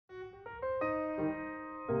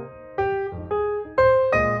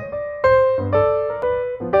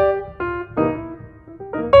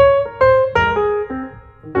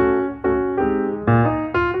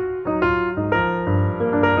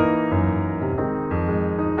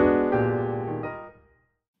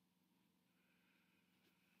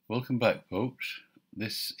Welcome back, folks.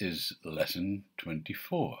 This is lesson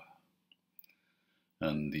 24,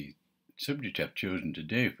 and the subject I've chosen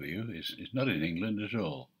today for you is not in England at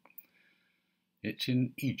all. It's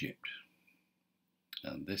in Egypt,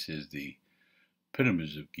 and this is the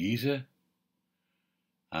pyramids of Giza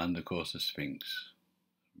and, of course, the Sphinx.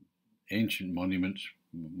 Ancient monuments,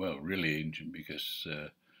 well, really ancient, because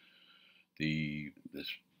the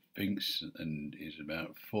Sphinx is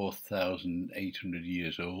about 4,800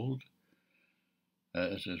 years old,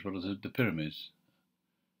 as well as the pyramids.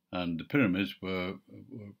 And the pyramids were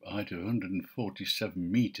a height of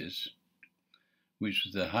 147 meters, which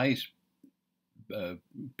was the highest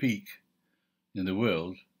peak in the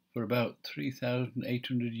world for about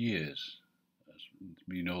 3,800 years. There's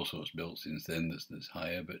been all sorts built since then that's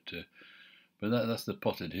higher, but that's the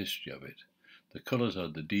potted history of it. The colours are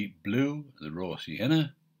the deep blue, the raw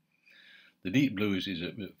sienna. The deep blue is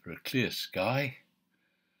for a clear sky.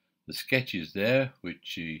 The sketch is there,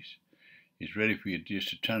 which is ready for you just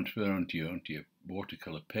to transfer onto your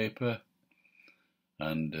watercolour paper.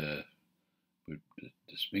 And the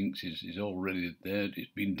Sphinx is already there. It's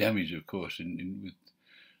been damaged, of course, in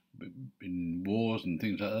wars and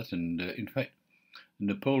things like that. And in fact,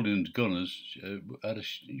 Napoleon's gunners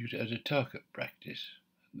used it as a target practice.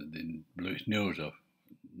 And then blew its nose off.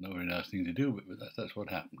 Not a very nice thing to do, but that's what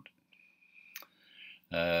happened.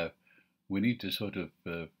 We need to sort of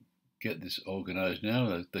get this organised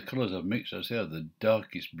now. The colours I've mixed, I say, are the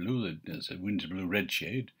darkest blue, it's a Windsor blue red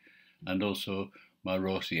shade, and also my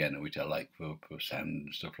raw sienna, which I like for sand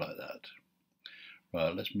and stuff like that.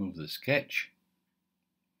 Right, let's move the sketch.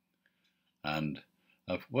 And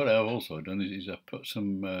what I've also done is I've put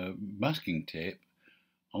some masking tape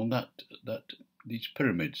on these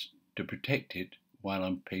pyramids to protect it while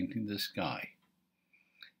I'm painting the sky.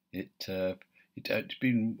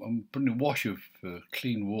 I'm putting a wash of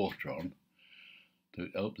clean water on to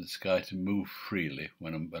help the sky to move freely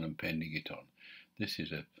when I'm painting it on. This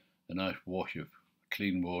is a nice wash of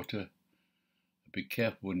clean water. Be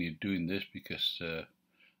careful when you're doing this, because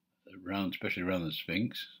especially around the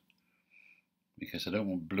Sphinx, because I don't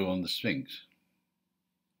want blue on the Sphinx.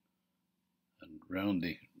 And round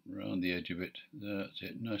the edge of it, that's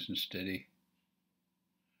it, nice and steady.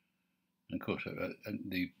 And of course,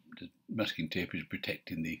 the masking tape is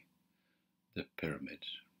protecting the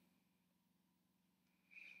pyramids.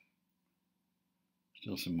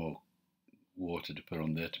 Still some more water to put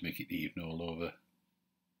on there to make it even all over,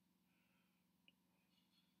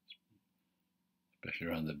 especially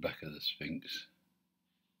around the back of the Sphinx.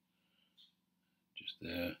 Just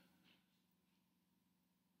there.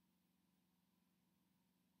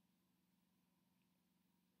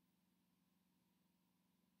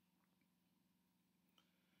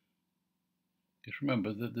 Just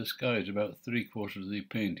remember that the sky is about 3/4 of the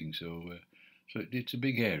painting, so it's a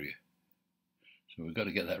big area. So we've got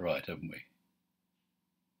to get that right, haven't we?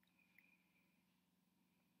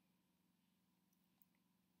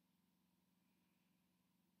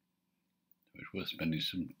 It's worth spending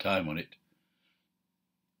some time on it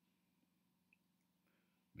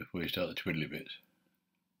before you start the twiddly bits.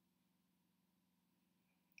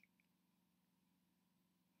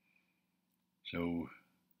 So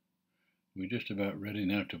we're just about ready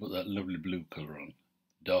now to put that lovely blue colour on,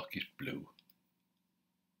 darkest blue.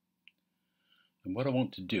 And what I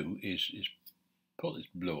want to do is put this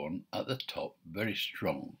blue on at the top, very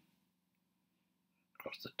strong,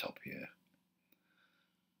 across the top here,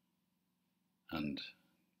 and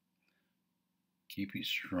keep it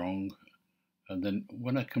strong. And then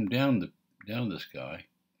when I come down the sky,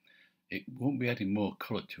 it won't be adding more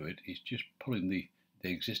colour to it. It's just pulling the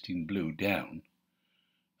existing blue down,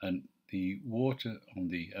 and the water on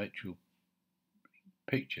the actual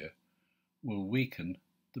picture will weaken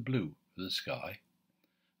the blue of the sky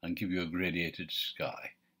and give you a gradiated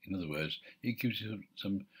sky. In other words, it gives you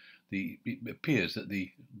it appears that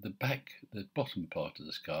the bottom part of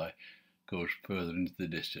the sky goes further into the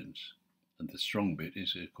distance, and the strong bit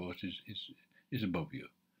is, of course, is above you,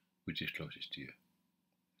 which is closest to you.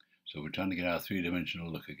 So we're trying to get our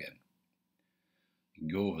three-dimensional look again. You can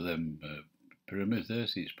go over them pyramids there,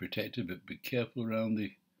 see it's protected, but be careful around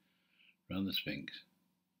the Sphinx.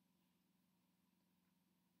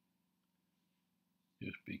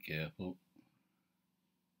 Just be careful.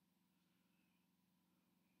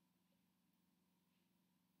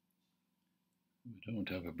 We don't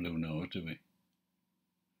have a blue nose, do we?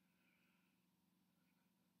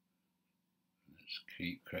 Let's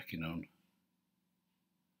keep cracking on.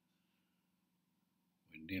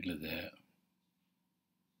 We're nearly there.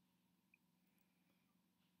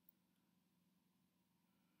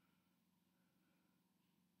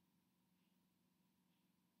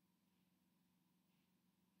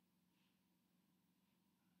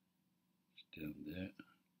 down there.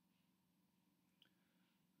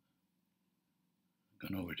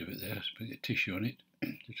 Gone over it a bit there, so put a tissue on it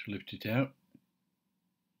just to lift it out.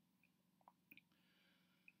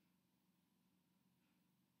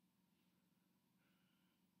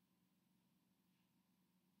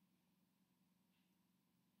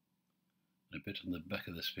 A bit on the back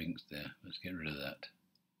of the Sphinx there. Let's get rid of that.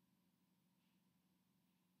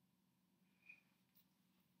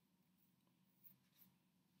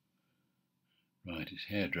 Right, it's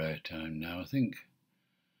hairdryer time now, I think.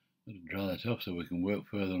 I'll dry that off so we can work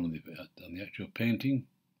further on the actual painting.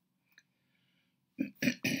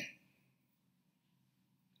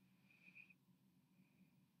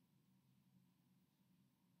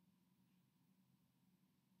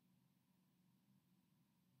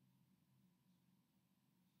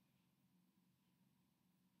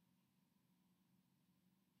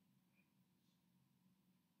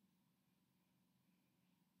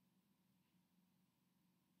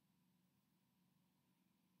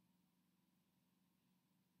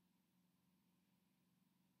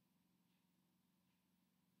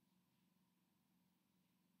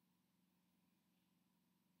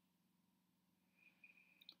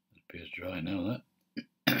 Appears dry now,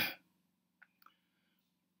 that.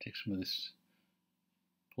 Take some of this,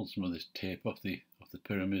 pull some of this tape off the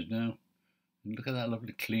pyramids now. And look at that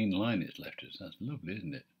lovely clean line it's left us. That's lovely,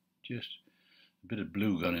 isn't it? Just a bit of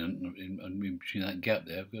blue gone in between that gap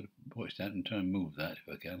there. I've got to watch that and try and move that if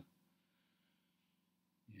I can.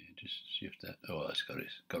 Yeah, just shift that. Oh, that's got it.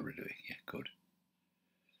 Got rid of it. Yeah, good.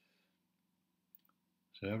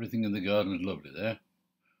 So everything in the garden is lovely there.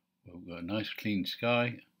 We've got a nice clean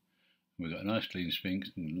sky. We've got a nice clean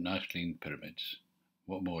Sphinx and nice clean pyramids.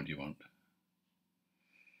 What more do you want?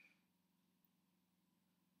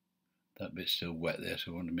 That bit's still wet there,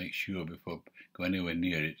 so I want to make sure before I go anywhere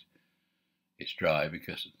near it, it's dry,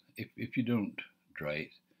 because if you don't dry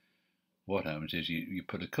it, what happens is you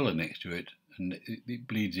put a colour next to it and it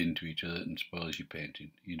bleeds into each other and spoils your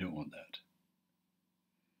painting. You don't want that.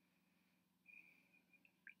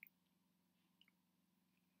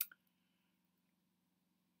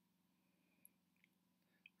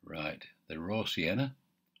 Right, the raw sienna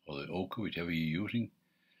or the ochre, whichever you're using.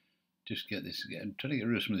 Just get this. I'm trying to get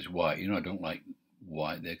rid of some of this white. You know, I don't like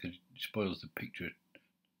white there because it spoils the picture to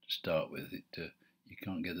start with. You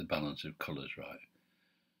can't get the balance of colours right.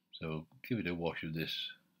 So give it a wash of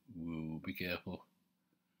this. Whoa, be careful.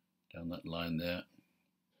 Down that line there.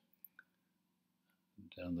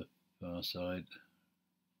 Down the far side.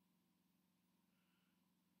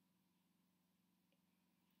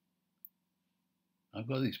 I've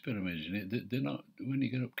got these pyramids in it. They're not, when you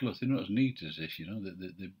get up close, they're not as neat as this, you know.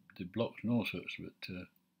 They're blocks and all sorts,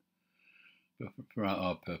 but for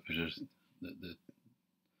our purposes,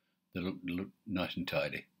 they look nice and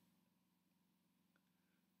tidy.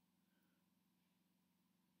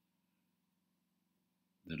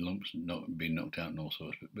 The lumps not being knocked out and all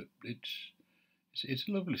sorts, but it's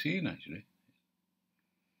a lovely scene actually.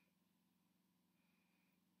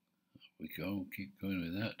 Off we go, keep going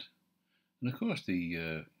with that. And of course,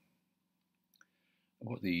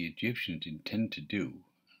 what the Egyptians intend to do,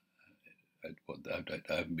 I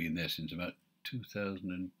haven't been there since about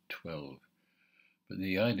 2012, but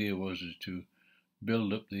the idea was to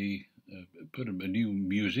build up put a new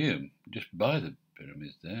museum just by the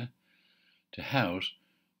pyramids there to house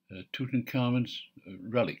Tutankhamun's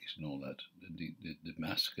relics and all that, the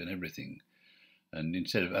mask and everything. And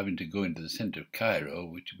instead of having to go into the centre of Cairo,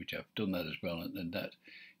 which I've done that as well, and that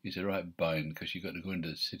is a right bind because you've got to go into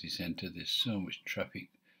the city centre. There's so much traffic,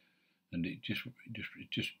 and it's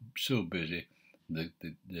just so busy. The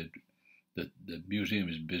museum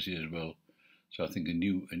is busy as well, so I think a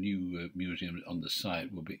new museum on the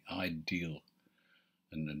site will be ideal,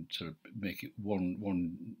 and sort of make it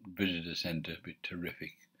one visitor centre. Be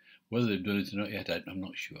terrific. Whether they've done it or not yet, I'm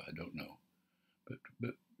not sure. I don't know,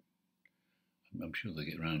 but I'm sure they'll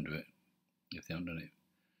get around to it if they haven't done it.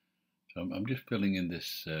 So I'm just filling in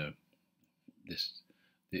this the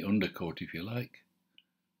undercoat, if you like,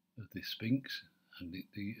 of the Sphinx, and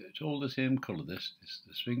it's all the same colour. The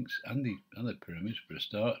Sphinx and the pyramids for a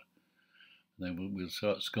start, and then we'll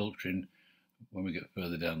start sculpturing when we get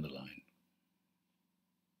further down the line.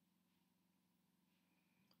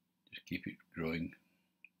 Just keep it growing.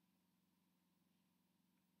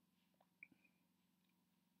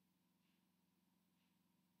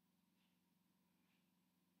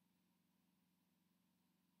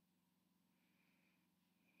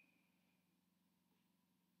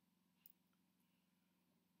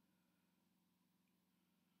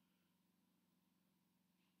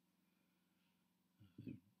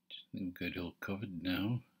 Just get it all covered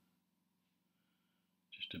now.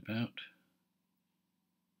 just about.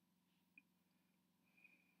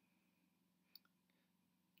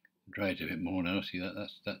 Dry it a bit more now. See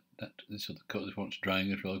this other cut that wants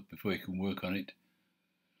drying as well before you can work on it.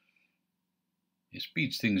 It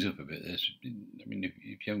speeds things up a bit. I mean, if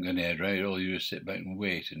you haven't got an hairdryer, all you do is sit back and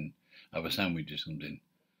wait and have a sandwich or something.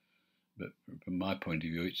 But from my point of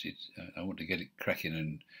view, I want to get it cracking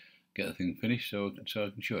and get the thing finished so I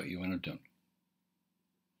can show it you when I'm done.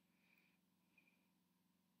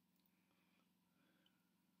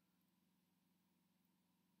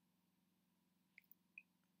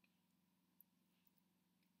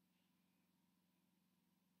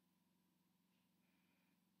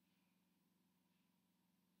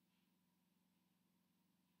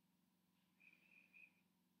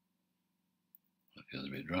 That feels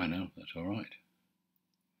a bit dry now. That's all right.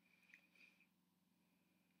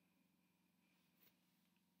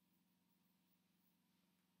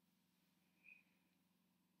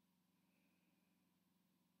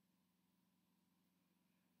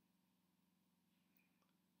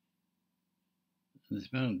 The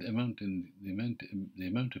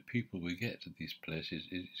amount of people we get at these places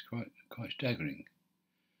is quite staggering.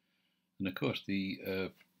 And of course,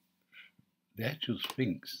 the actual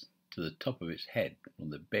Sphinx to the top of its head on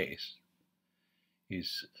the base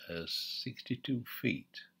is 62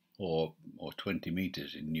 feet or 20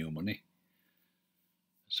 meters in new money.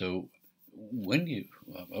 So when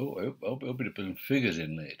I'll be able to put some figures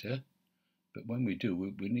in later. But when we do,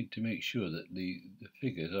 we need to make sure that the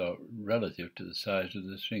figures are relative to the size of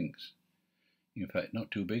the Sphinx. In fact,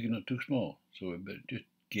 not too big and not too small. So we better just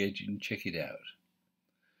gauge it and check it out.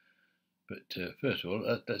 But first of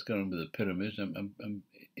all, let's go on with the pyramids. I'm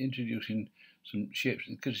introducing some shapes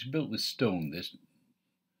because it's built with stone. There's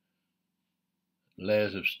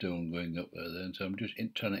layers of stone going up there, and so I'm just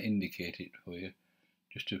trying to indicate it for you.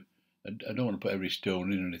 I don't want to put every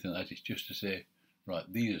stone in or anything like that. It's just to say, right,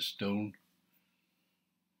 these are stone.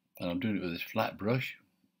 And I'm doing it with this flat brush,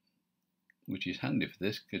 which is handy for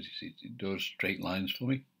this because it does straight lines for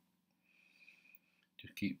me.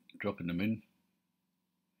 Just keep dropping them in.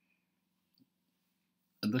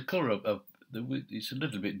 And the colour it's a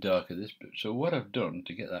little bit darker this, so what I've done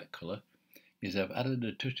to get that colour is I've added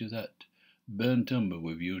a touch of that burnt umber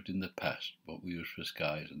we've used in the past, what we use for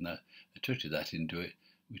skies, and a touch of that into it,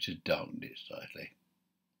 which has darkened it slightly.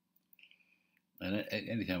 And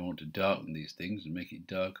anytime I want to darken these things and make it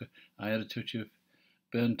darker, I add a touch of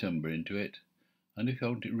burnt umber into it. And if I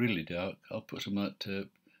want it really dark, I'll put some of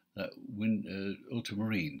that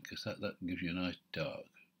ultramarine, because that gives you a nice dark.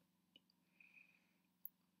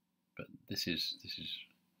 But this is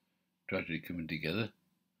gradually coming together.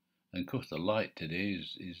 And of course, the light today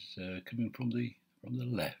is coming from the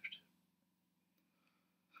left.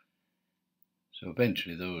 So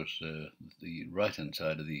eventually the right-hand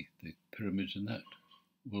side of the pyramids and that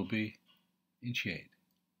will be in shade.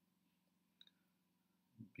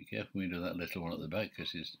 Be careful when you do that little one at the back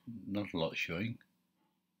because there's not a lot showing.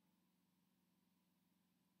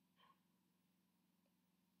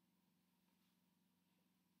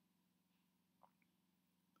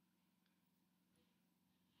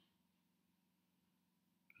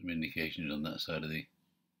 Some indications on that side of the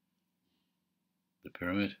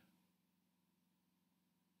pyramid.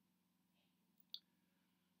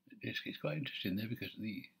 It's quite interesting there because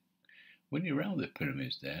when you're around the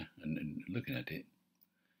pyramids there and looking at it,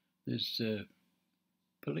 there's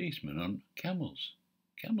policemen on camels.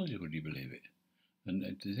 Camels, would you believe it? And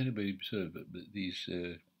if there's anybody sort of these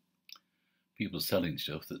people selling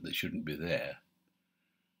stuff that shouldn't be there,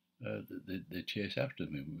 they chase after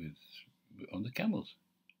them on the camels.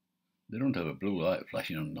 They don't have a blue light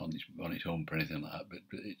flashing on its hump or anything like that,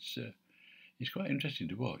 but it's quite interesting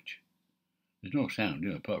to watch. There's no sound,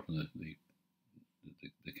 apart from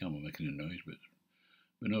the camel making a noise,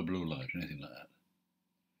 but no blue light or anything like that.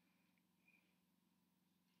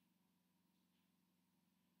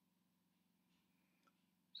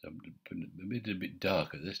 So I'm putting it a bit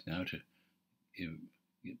darker this now to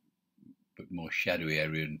put more shadowy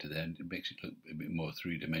area into there, and it makes it look a bit more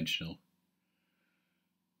three-dimensional.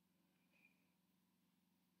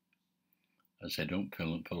 As I say, don't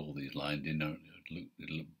pull all these lines in,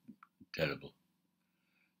 it'll look terrible.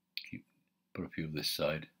 Put a few of this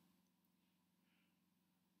side.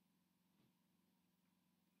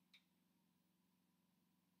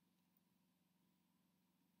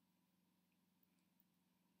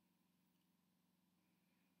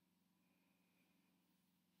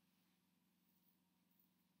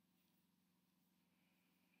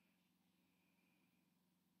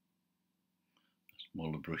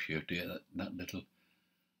 Smaller brush here to get that little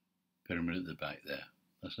pyramid at the back there.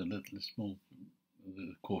 That's a little small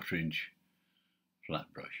the 1/4"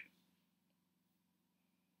 flat brush.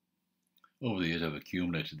 Over the years, I've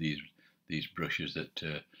accumulated these brushes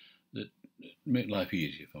that make life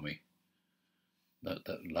easier for me. That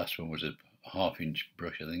last one was a 1/2"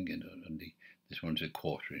 brush, I think, and this one's a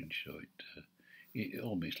 1/4", so it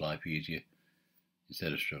all makes life easier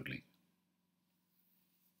instead of struggling.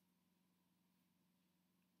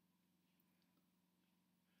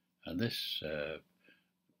 And this, I'm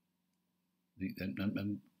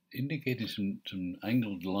indicating some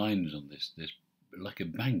angled lines on this like a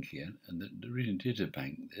bank here, and the reason it is a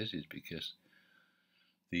bank, this is because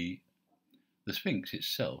the Sphinx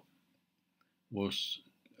itself was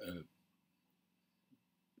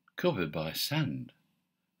covered by sand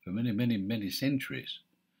for many centuries,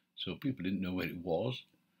 so people didn't know where it was,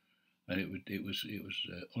 and it was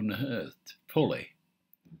unearthed fully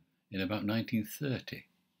in about 1930.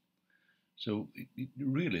 So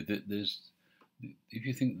really, there's, if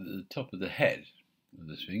you think that the top of the head of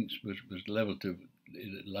the Sphinx was level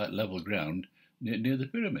ground near the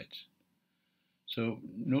pyramids, so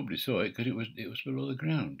nobody saw it because it was below the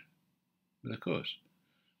ground. But of course,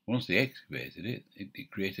 once they excavated it, it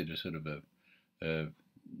created a sort of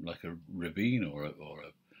like a ravine or a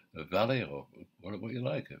valley, or what you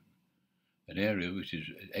like, an area which is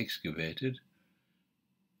excavated,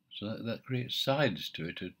 so that creates sides to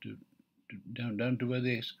it, down to where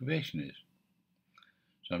the excavation is.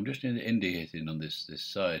 So I'm just indicating on this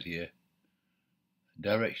side here,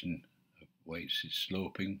 direction of where it's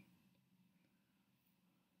sloping,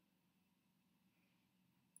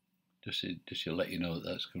 just to let you know that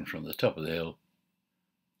that's coming from the top of the hill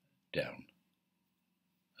down,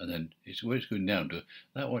 and then it's where it's going down to.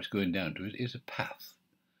 That what it's going down to is a path.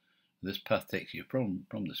 This path takes you from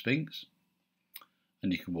the Sphinx,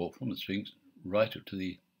 and you can walk from the Sphinx right up to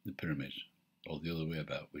the pyramids, or the other way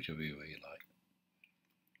about, whichever way you like.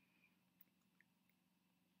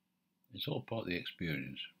 It's all part of the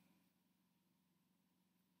experience.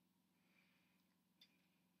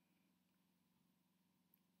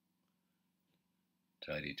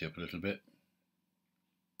 Tidy it up a little bit.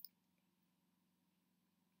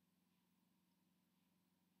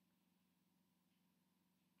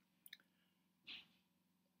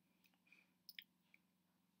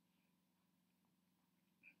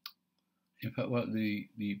 In fact, what the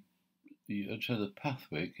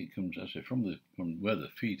pathway, it comes, I say, from where the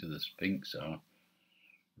feet of the Sphinx are,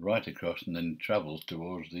 right across, and then travels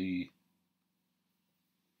towards where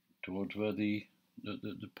the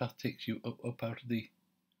path takes you up out of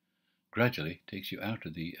gradually takes you out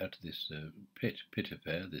of this pit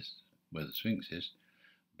affair, this where the Sphinx is,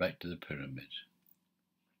 back to the pyramids.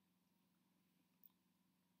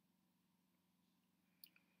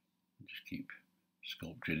 Just keep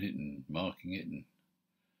sculpturing it and marking it, and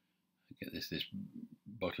get this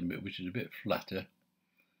bottom bit, which is a bit flatter,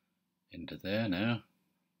 into there now.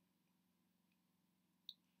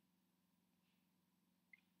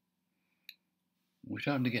 We're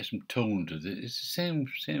starting to get some tone to this. It's the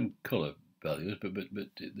same colour values, but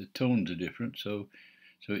the tones are different. So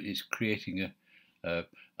it's creating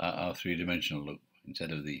our three-dimensional look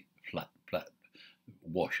instead of the flat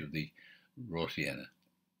wash of the raw sienna.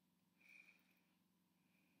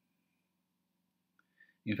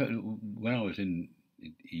 In fact, when I was in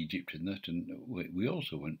Egypt and that, and we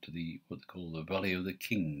also went to what they call the Valley of the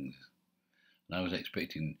Kings, and I was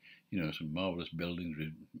expecting, some marvellous buildings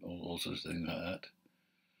with all sorts of things like that.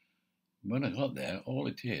 When I got there, all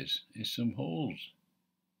it is some holes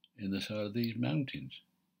in the side of these mountains.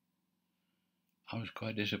 I was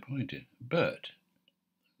quite disappointed. But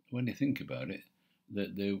when you think about it,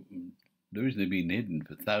 that the reason they've been hidden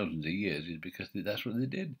for thousands of years is because that's what they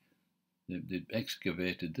did. They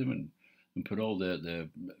excavated them and put all their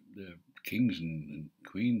kings and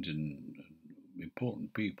queens and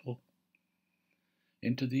important people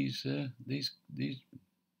into these sort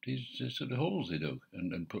of holes they dug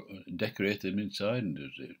and decorate them inside, and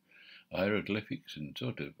there's hieroglyphics and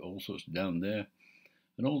sort of all sorts down there,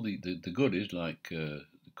 and all the goodies like the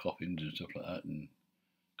coffins and stuff like that, and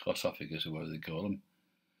sarcophagus or whatever they call them,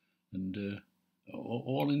 and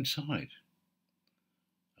all inside.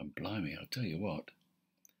 And blimey, I'll tell you what,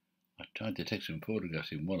 I tried to take some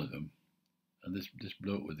photographs in one of them, and this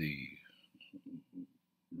bloke was an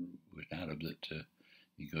Arab that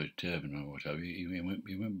he got his turban or whatever, he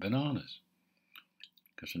went bananas,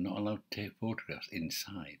 because they're not allowed to take photographs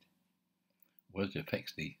inside. Whether it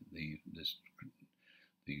affects the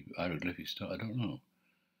hieroglyphic stuff, I don't know.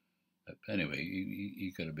 But anyway,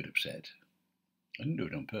 he got a bit upset. I didn't do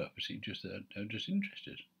it on purpose, I was just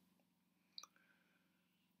interested.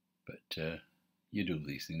 But you do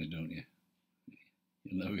these things, don't you?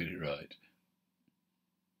 You'll never get it right.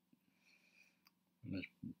 Let's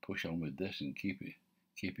push on with this and keep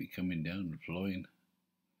it coming down and flowing.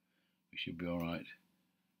 We should be all right.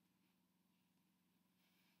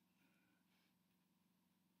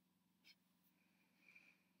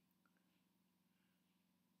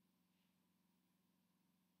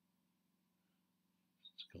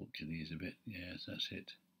 Sculpture these a bit. Yes, that's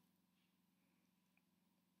it.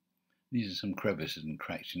 These are some crevices and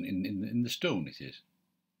cracks in the stone. It is.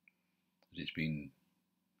 It's been.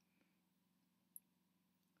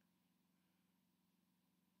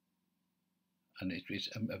 And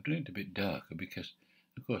I'm doing it a bit darker because,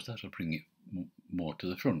 of course, that'll bring it more to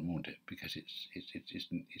the front, won't it? Because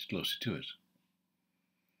it's closer to us.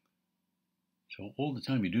 So all the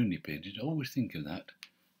time you're doing your paintings, always think of that.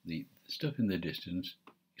 The stuff in the distance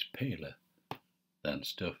is paler than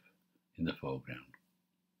stuff in the foreground.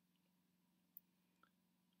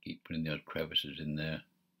 Keep putting the odd crevices in there.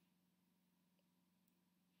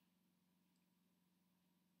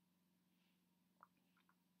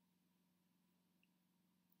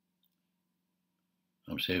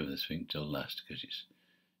 I'm saving the Sphinx till last because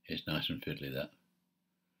it's nice and fiddly, that.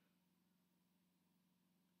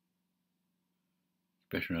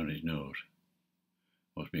 Especially around his nose.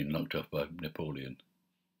 Was being knocked off by Napoleon.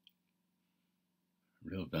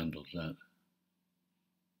 Real vandals, that.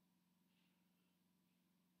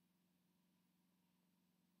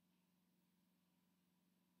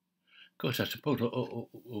 Of course, I suppose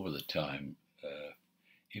over the time,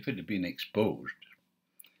 if it had been exposed,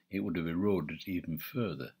 it would have eroded even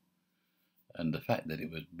further. And the fact that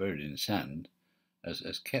it was buried in sand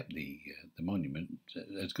has kept the monument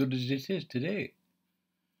as good as it is today.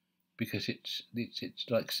 Because it's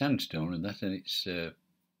like sandstone and that, and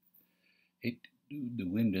the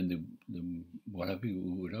wind and the whatever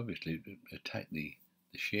would obviously attack the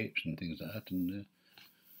shapes and things like that, and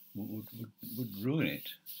would ruin it.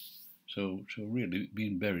 So really,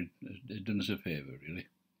 being buried has done us a favour, really.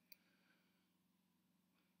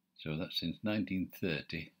 So that's since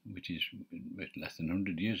 1930, which is less than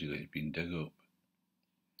 100 years ago. It's been dug up,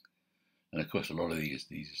 and of course, a lot of these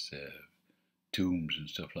tombs and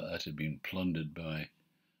stuff like that have been plundered by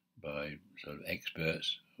sort of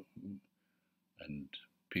experts and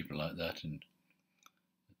people like that, and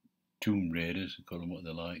tomb raiders, call them what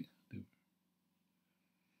they like.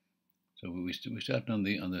 So we're starting on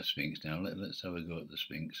the Sphinx now. Let's have a go at the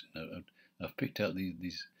Sphinx. I've picked out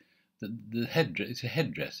the headdress. It's a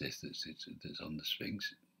headdress that's on the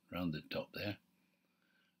Sphinx around the top there.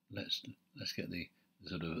 Let's get the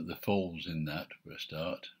sort of the folds in that for a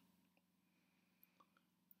start.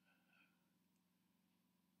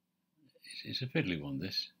 It's a fiddly one.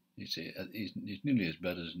 This it's nearly as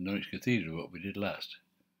bad as Norwich Cathedral, what we did last,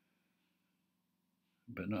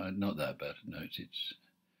 but not that bad. No,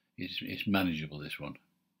 it's manageable. This one.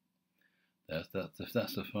 That's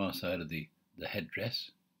the far side of the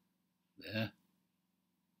headdress. There.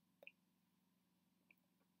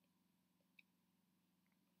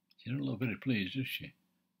 She don't look very pleased, does she?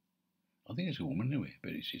 I think it's a woman anyway,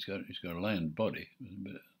 but it's got a lion's body,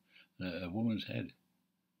 but a woman's head.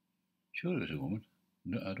 Sure, it was a woman.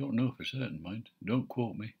 No, I don't know for certain, mind. Don't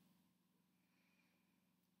quote me.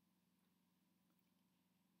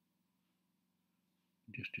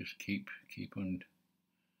 Just keep on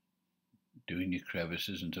doing your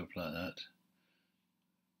crevices and stuff like that.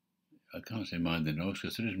 I can't say mind the nose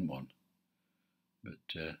because there isn't one, but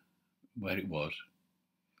where it was,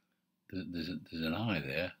 there's an eye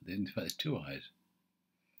there. In fact, there's two eyes.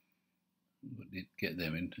 But they get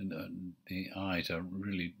them in, and the eyes are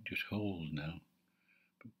really just holes now.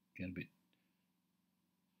 But get a bit.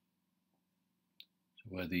 So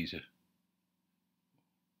where these are.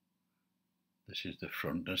 This is the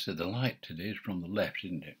front. I said the light today is from the left,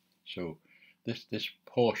 isn't it? So this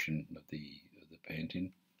portion of the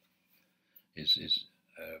painting is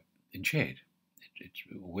in shade. It's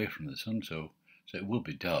away from the sun, so it will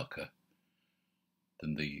be darker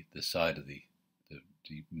than the side of the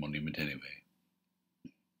monument anyway.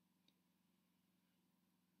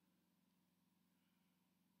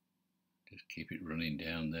 Just keep it running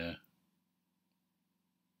down there.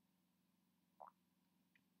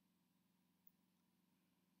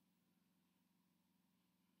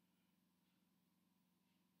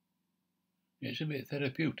 It's a bit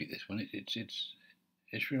therapeutic, this one.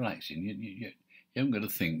 It's relaxing. You haven't got to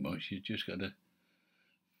think much. You just got to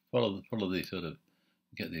follow the sort of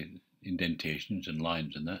get the indentations and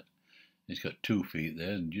lines and that. It's got 2 feet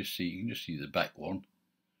there, and you can just see the back one.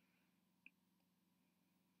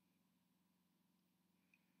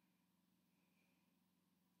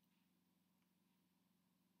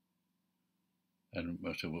 and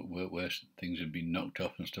most of where things have been knocked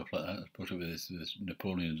off and stuff like that, especially with this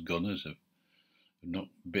Napoleon's gunners have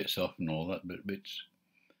knocked bits off and all that, but bits.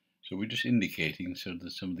 So we're just indicating sort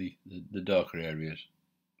of some of the darker areas.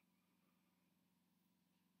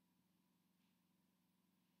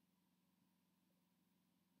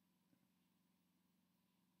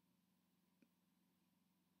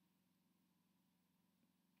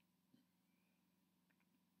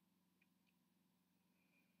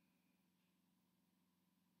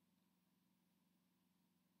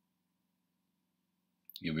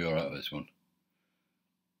 You'll be alright with this one.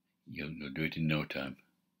 You'll do it in no time.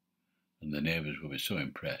 And the neighbours will be so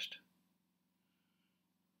impressed.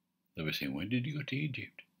 They'll be saying, when did you go to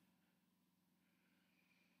Egypt?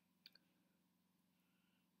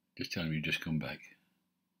 Just tell them you just come back.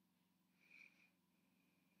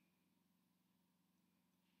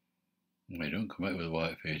 Well, you don't come back with a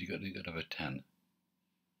white face, you've got to have a tan.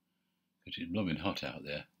 Because it's blooming hot out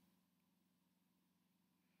there.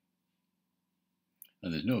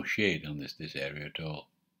 And there's no shade on this area at all.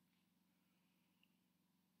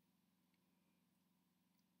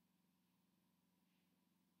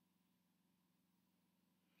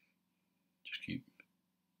 Just keep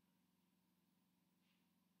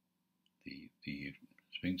the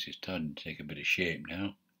Sphinx is starting to take a bit of shape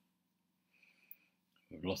now.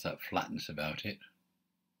 We've lost that flatness about it.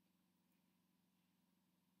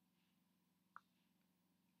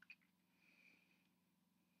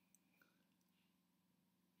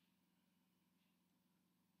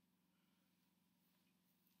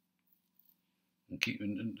 And keep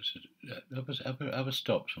and have a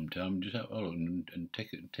stop sometime. Just have a look and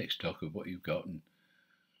take stock of what you've got and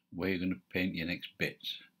where you're going to paint your next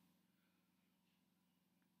bits.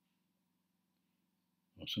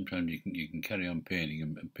 Or sometimes you can carry on painting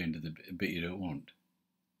and paint the bit you don't want.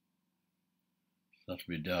 So that'll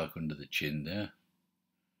be dark under the chin there.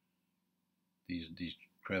 These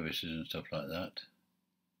crevices and stuff like that.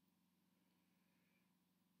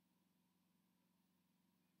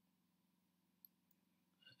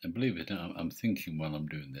 And believe it or not, I'm thinking while I'm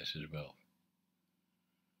doing this as well.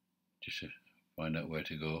 Just to find out where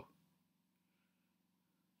to go.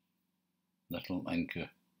 That'll anchor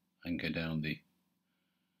down the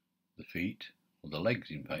feet, or the legs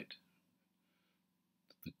in fact.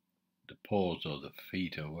 The paws or the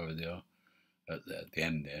feet or wherever they are at the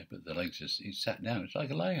end there, but the legs he's sat down. It's like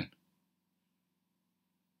a lion.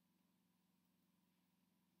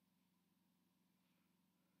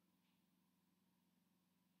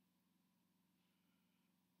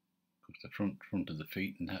 Because the front of the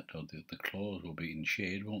feet and that, or the claws will be in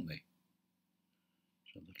shade, won't they?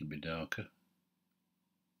 So a little bit darker.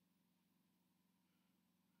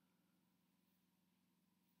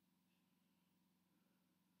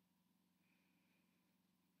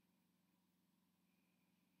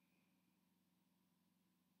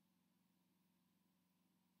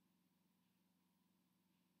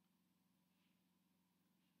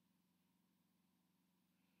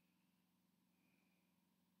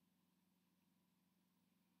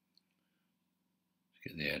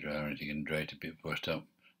 Get the hairdryer and you can dry it a bit before I start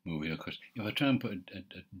moving. Of course, if I try and put a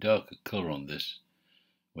darker colour on this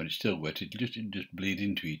when it's still wet, it'll just bleed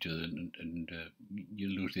into each other and you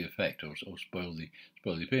lose the effect or spoil the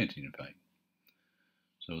painting. In fact,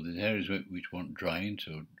 so there's areas which want drying,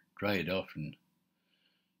 so dry it off and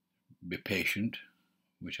be patient,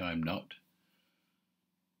 which I'm not.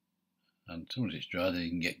 And as soon as it's dry, then you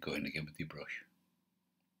can get going again with your brush.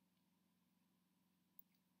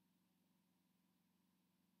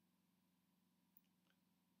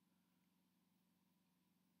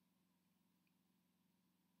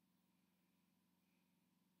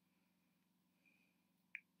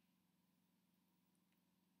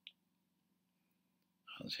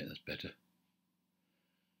 That's it, that's better.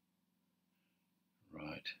 Right,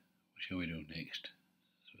 what shall we do next?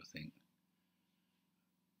 So I think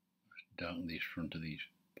let's darken the front of these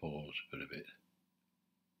paws for a bit.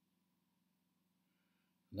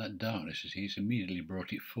 And that darkness, it's immediately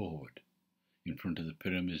brought it forward in front of the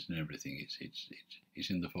pyramids and everything. It's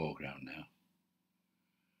in the foreground now.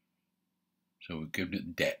 So we've given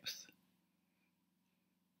it depth.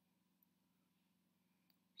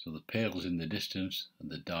 So the pale's in the distance and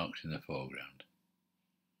the dark's in the foreground.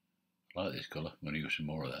 I like this colour. I'm going to use some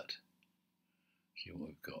more of that. See what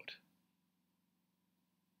we've got.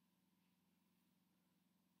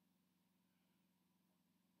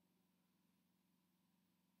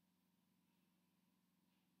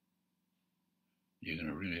 You're going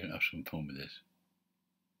to really have some fun with this.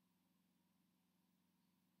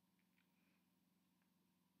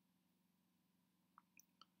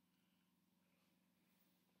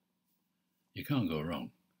 You can't go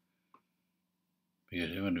wrong,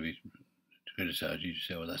 because if you want to be criticised, you just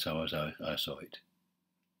say, well, that's how I saw it.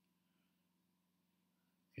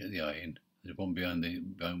 Get the eye in. There's one behind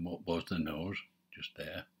what was the nose, just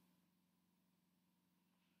there.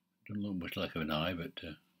 Doesn't look much like an eye, but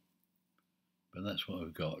that's what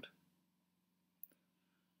we've got.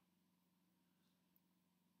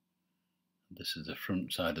 This is the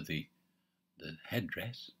front side of the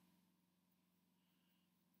headdress.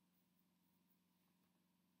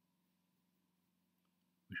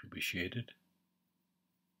 Which will be shaded.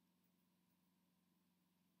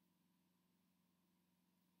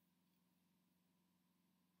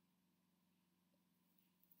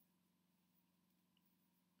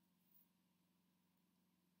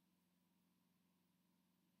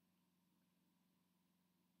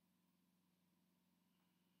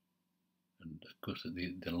 And of course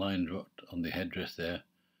the lines on the headdress there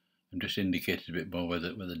have just indicated a bit more where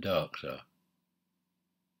the darks are.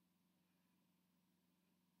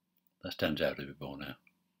 That stands out a bit more now.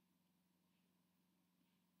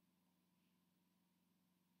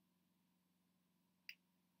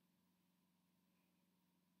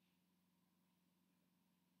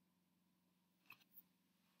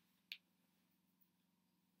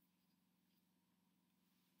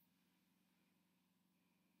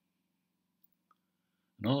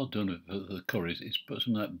 And all I've done with the colour is put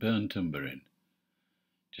some of that burnt umber in,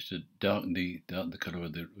 just to darken the colour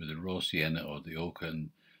with the raw sienna or the ochre, and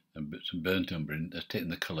some burnt umber in. That's taking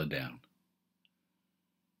the colour down.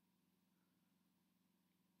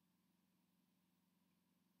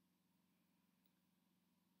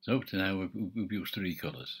 So up to now we've used 3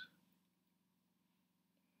 colours.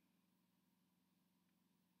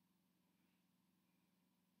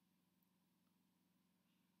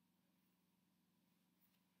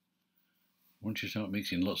 Once you start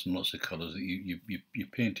mixing lots and lots of colours, your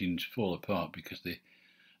paintings fall apart, because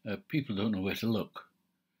people don't know where to look,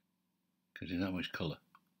 because there's that much colour.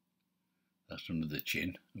 That's under the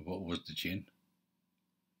chin, or what was the chin.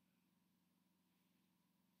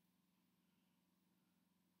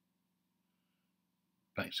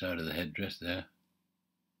 Back side of the headdress there.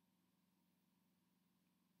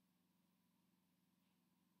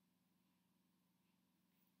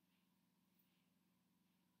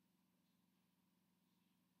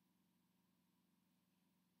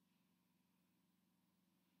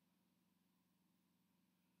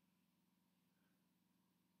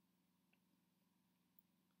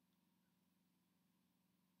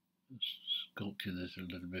 Sculpture this a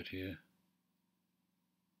little bit here.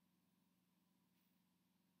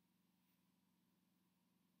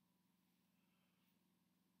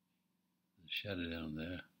 The shadow down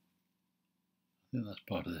there. I think that's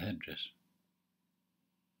part of the headdress.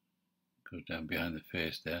 Goes down behind the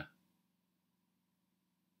face there.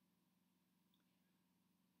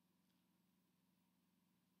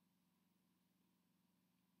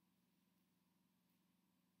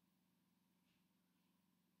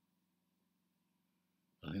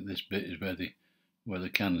 I think this bit is where the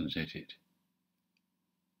cannons hit it.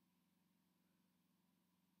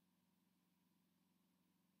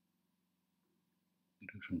 It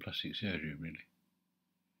looks from plastic surgery, really.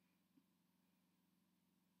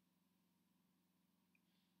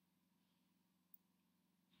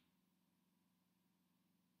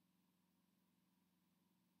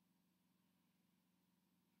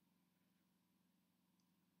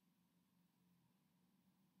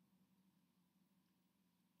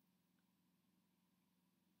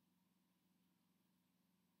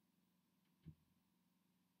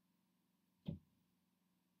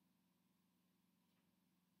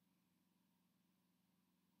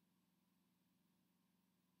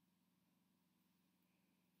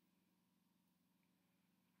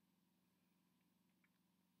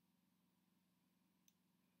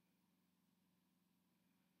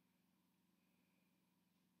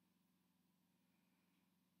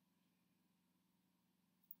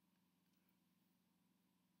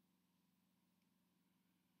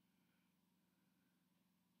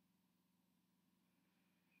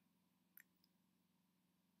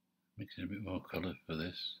 Mixing a bit more colour for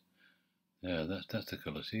this. Yeah, that's the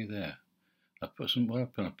colour. See there. I put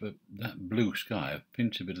that blue sky. I've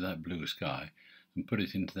pinched a bit of that blue sky and put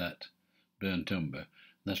it into that burnt umber.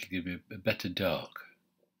 That'll give you a better dark,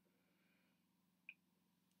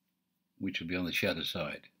 which will be on the shadow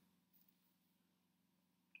side.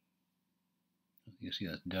 You see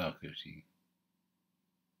that's darker. See.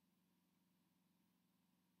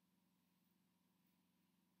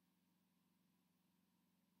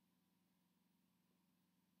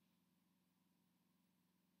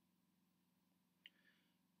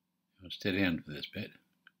 Steady hand for this bit.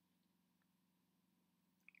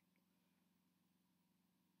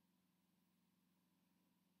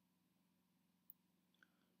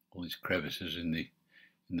 all these crevices in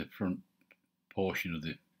the front portion of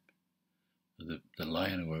the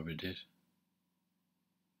lion or whatever it is.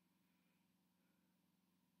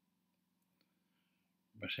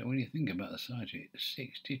 But so when you think about the size of it,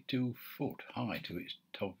 62 foot high to its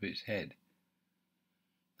top of its head.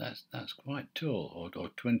 That's quite tall, or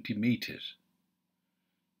 20 meters.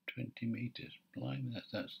 20 meters. Blimey,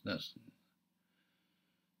 that's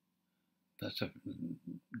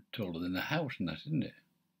taller than a house, and that, isn't it?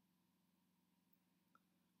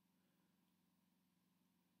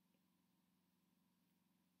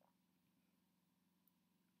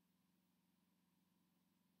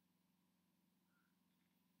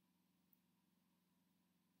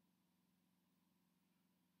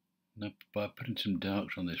 Now, by putting some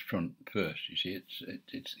darks on this front first, you see,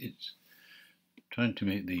 it's trying to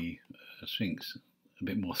make the Sphinx a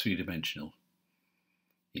bit more three-dimensional.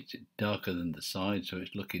 It's darker than the side, so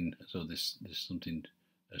it's looking as though there's something,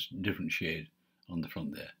 a different shade on the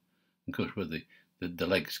front there. And of course, where the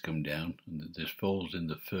legs come down and there's folds in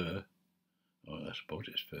the fur, or I suppose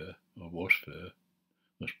it's fur, or was fur,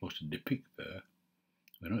 or supposed to depict fur.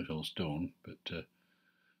 I know it's all stone, but they're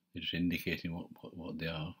just indicating what they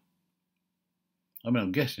are. I mean,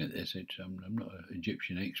 I'm guessing at this. I'm not an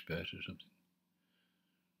Egyptian expert or something.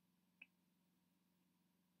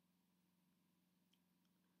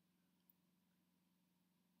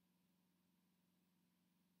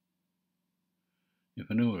 If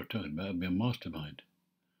I know what I'm talking about, I'd be a mastermind.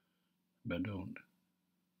 But I don't.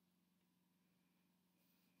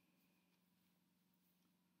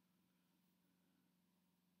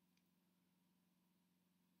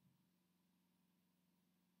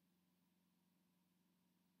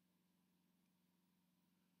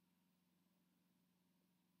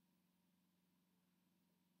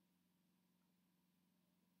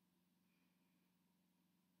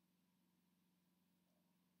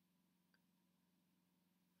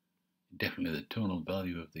 Definitely the tonal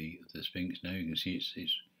value of the Sphinx now, you can see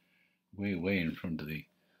it's way in front of the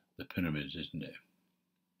pyramids, isn't it?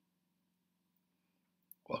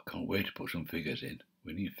 Well, I can't wait to put some figures in.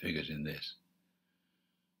 We need figures in this,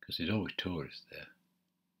 because there's always tourists there.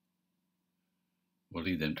 We'll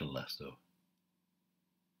leave them till last, though.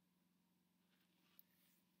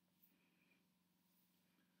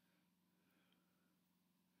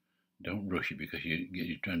 Don't rush it because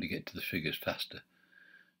you're trying to get to the figures faster.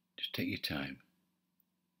 Just take your time.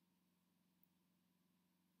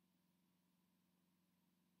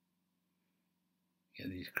 Get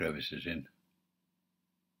these crevices in.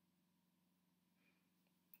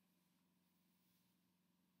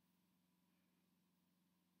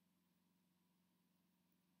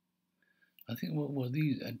 I think what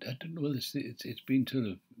these, I don't know whether it's been sort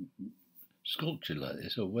of sculptured like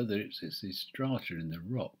this or whether it's this strata in the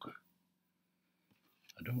rock.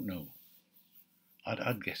 I don't know.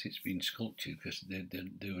 I'd guess it's been sculptured because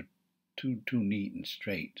they were too neat and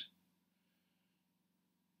straight.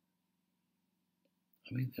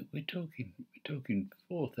 I mean, we're talking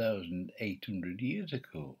 4,800 years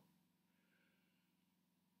ago.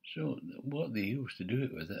 So what they used to do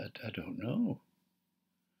it with, I don't know.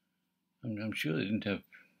 I'm sure they didn't have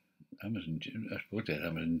hammers and I suppose they had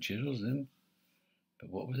hammers and chisels then.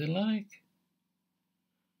 But what were they like?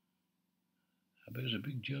 I bet it was a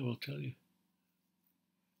big job, I'll tell you.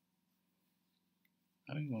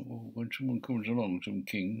 I mean, when someone comes along, some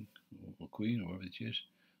king or queen or whatever it is,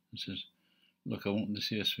 and says, "Look, I want to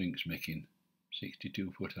see a Sphinx making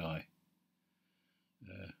 62 foot high."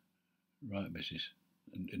 Right, missus,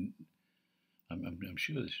 and I'm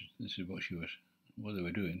sure this is what they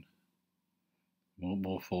were doing.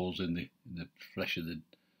 More folds in the flesh of the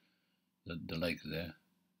legs there.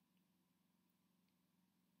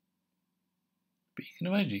 But you can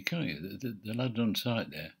imagine, can't you? The lads on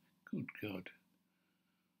site there. Good God.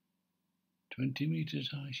 20 metres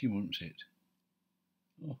high she wants it.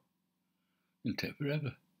 Oh, it'll take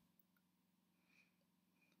forever.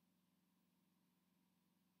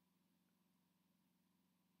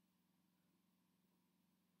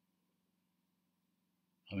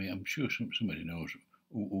 I mean, I'm sure somebody knows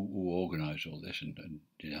who organised all this and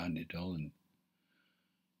designed it all, and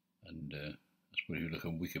I suppose if you look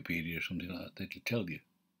on Wikipedia or something like that, it'll tell you.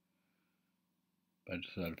 But I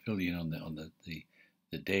just thought I'd fill you in on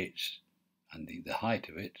the dates and the height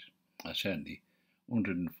of it. I certainly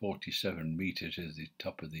 147 metres is the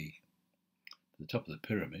top of the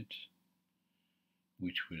pyramid,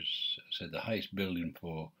 which was, I said, the highest building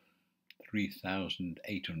for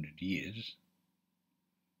 3,800 years.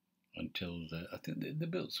 Until I think they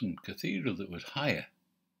built some cathedral that was higher.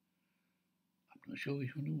 I'm not sure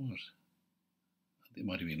which one it was. I think it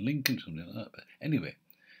might have been Lincoln, something like that. But anyway,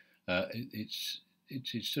 It's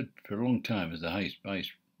stood for a long time as the highest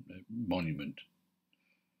monument.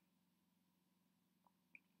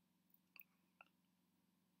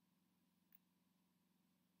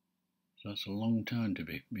 So that's a long time to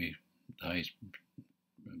be the highest,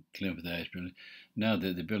 claim for the highest building. Now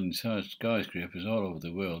they're building skyscrapers all over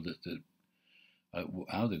the world.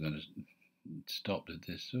 How they're going to stop it?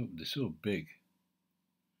 They're so big.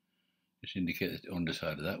 Just indicate the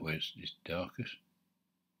underside of that where it's darkest.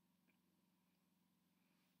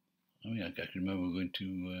 I mean, I can remember going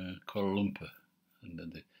to Kuala Lumpur, and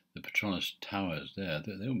the Petronas Towers there.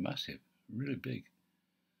 They were massive, really big.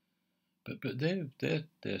 But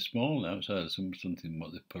they're small outside of something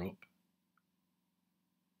what they put up.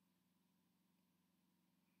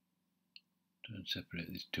 Try and separate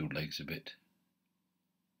these two legs a bit.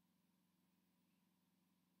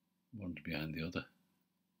 One's behind the other.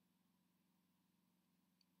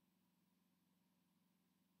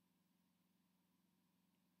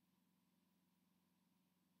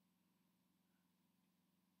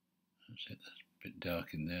 That's it, that's a bit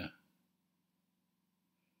dark in there.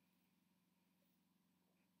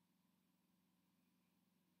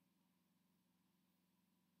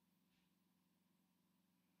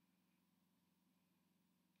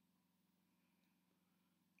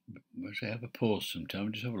 But I have a pause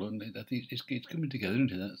sometime, just have a look. I think it's coming together,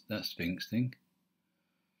 isn't it? That Sphinx thing.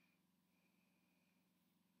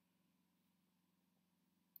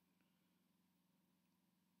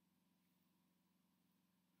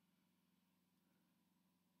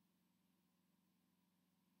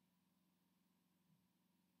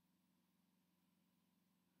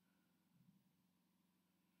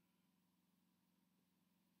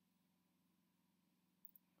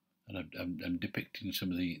 And I'm depicting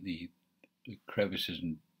some of the crevices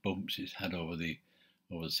and bumps it's had over the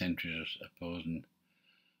centuries, I suppose, and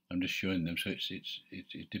I'm just showing them. So it's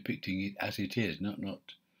depicting it as it is, not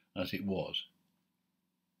as it was.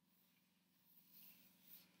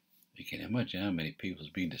 You can imagine how many people's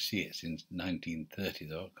been to see it since 1930,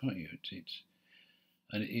 though, can't you?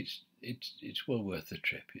 It's well worth the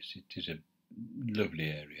trip. It is a lovely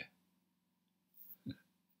area.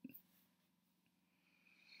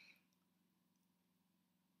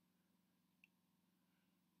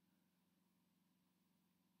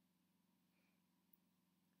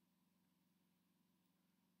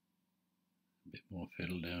 A bit more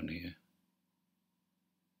fiddle down here.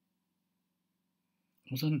 I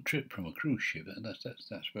was on a trip from a cruise ship.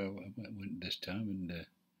 That's where I went this time, and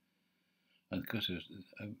of course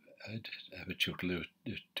I'd have a chuckle.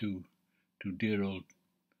 There's two dear old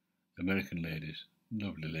American ladies,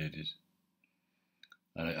 lovely ladies,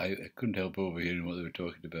 and I couldn't help overhearing what they were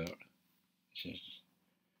talking about. She says,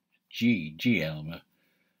 "Gee, Elmer,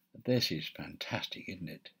 this is fantastic, isn't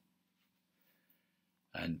it?"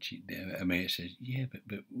 And a mate says, "Yeah,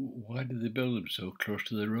 but why did they build them so close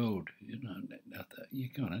to the road?" You know, you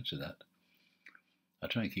can't answer that. I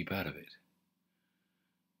try and keep out of it.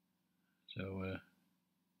 So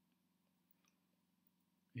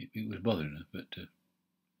it was bothering her, but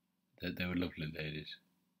they were lovely ladies.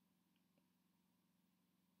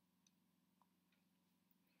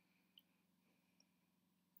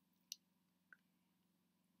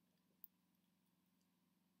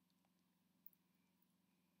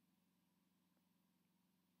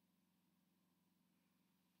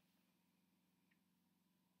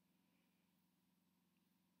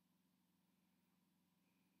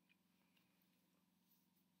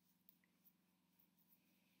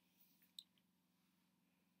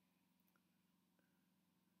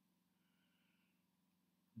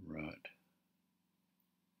 Right.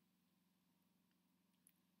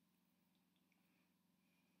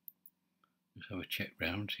 Let's have a check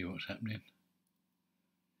round, see what's happening.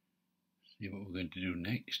 See what we're going to do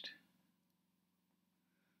next.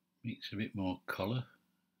 Mix a bit more colour.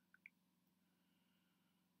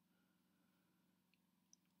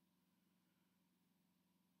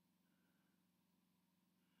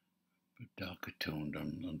 But darker toned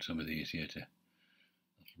on some of these here to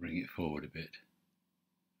bring it forward a bit.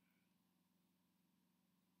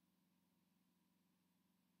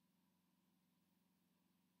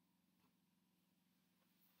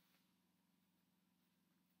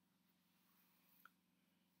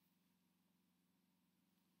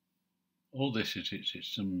 All this is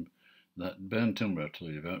it's some that burnt umber I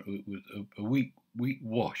told you about with a weak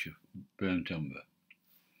wash of burnt umber,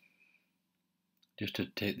 just to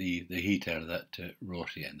take the heat out of that raw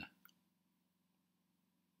sienna.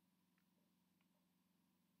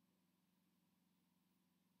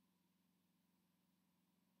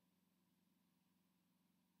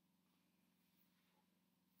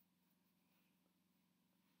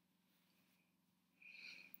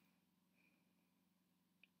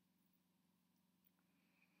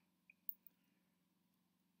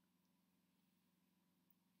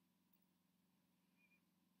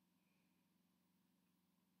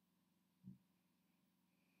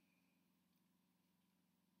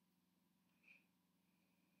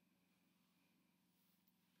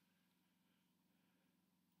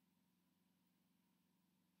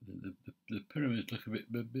 The pyramids look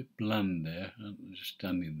a bit bland there, just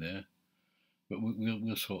standing there. But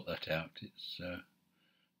we'll sort that out. It's don't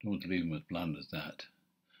want to leave them as bland as that.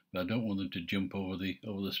 But I don't want them to jump over the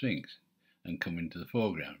Sphinx and come into the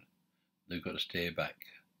foreground. They've got to stay back.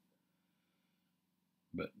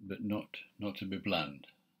 But not to be bland.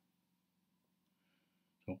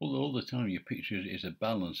 So all the time your picture is a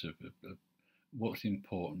balance of what's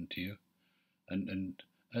important to you, and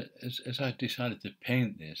as I decided to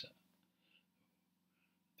paint this,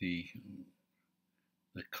 the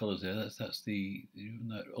colours there, that's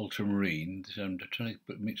that ultramarine. So I'm trying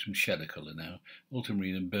to mix some shadow colour now,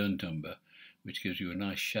 ultramarine and burnt umber, which gives you a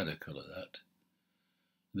nice shadow colour. That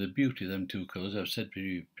the beauty of them two colours, I've said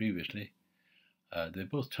previously, they're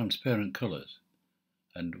both transparent colours,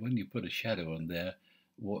 and when you put a shadow on there,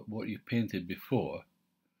 what you painted before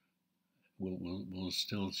will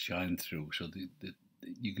still shine through, so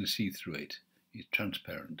you can see through it. It's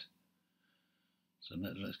transparent. So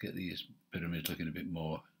let's get these pyramids looking a bit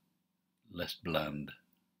less bland.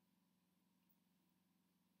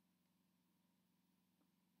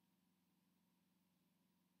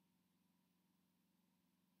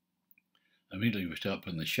 Immediately we start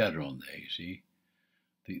putting the shadow on there, you see.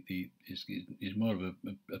 It's more of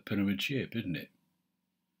a pyramid shape, isn't it?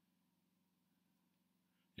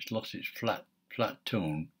 It's lost its flat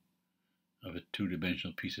tone of a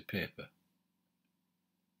two-dimensional piece of paper.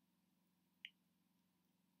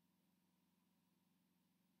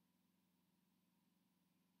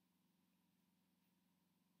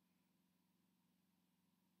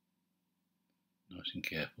 Nice and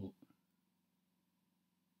careful.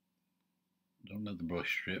 Don't let the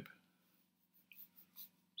brush strip.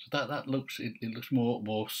 So that looks, it looks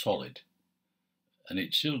more solid, and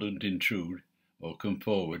it still doesn't intrude or come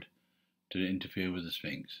forward to interfere with the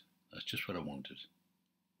Sphinx. That's just what I wanted.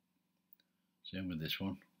 Same with this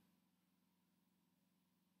one.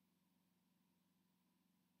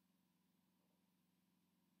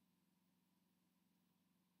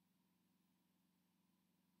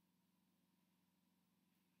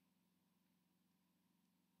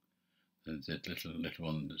 There's that little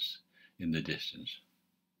one that's in the distance.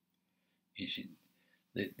 You see,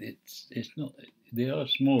 it's not. They are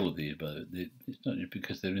smaller, these, but it's not just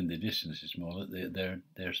because they're in the distance. It's smaller.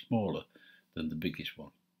 They're smaller than the biggest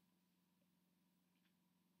one.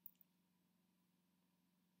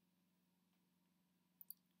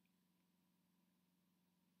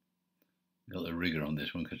 Got the rigger on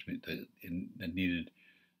this one because they needed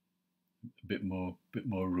a bit more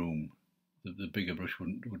room. The bigger brush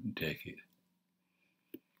wouldn't take it.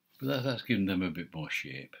 But that's giving them a bit more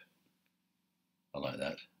shape. I like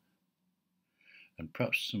that. And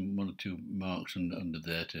perhaps one or two marks under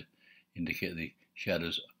there to indicate the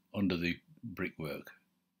shadows under the brickwork.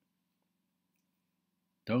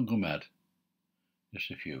 Don't go mad,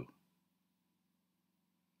 just a few.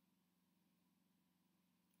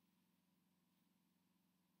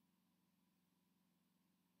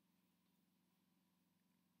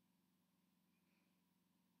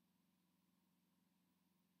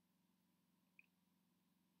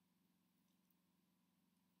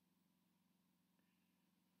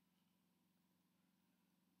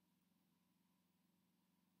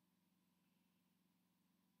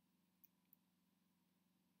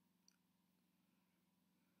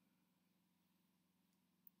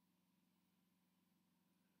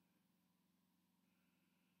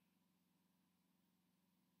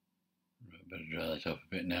 Better dry that off a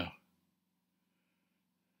bit now.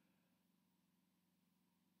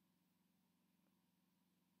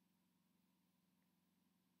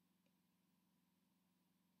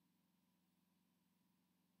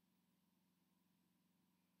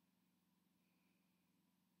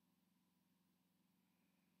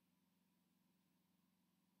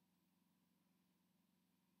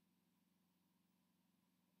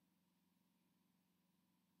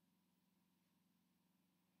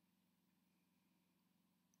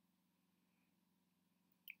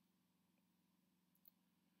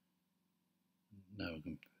 Now we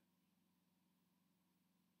can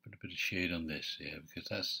put a bit of shade on this here,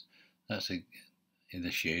 because that's in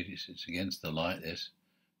the shade. It's against the light. This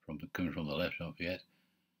coming from the left, don't forget.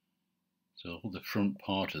 So all the front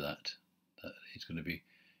part of that is going to be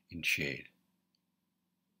in shade.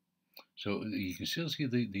 So you can still see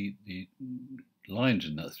the lines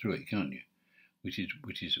in that through it, can't you? Which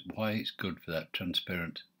is why it's good for that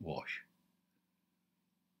transparent wash.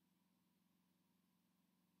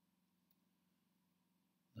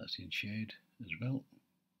 That's in shade as well.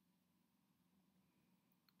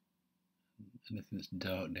 Anything that's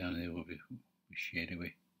dark down here will be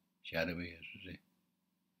shadowy, as you see.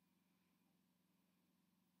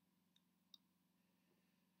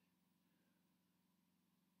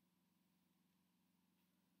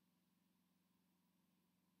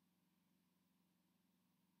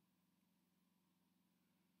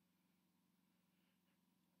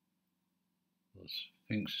 The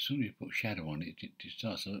Sphinx, as soon as you put shadow on it, it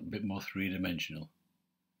starts a little bit more three-dimensional.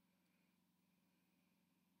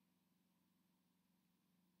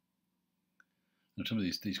 And some of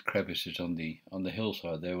these crevices on the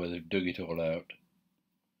hillside there, where they've dug it all out,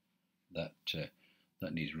 that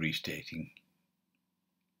needs restating,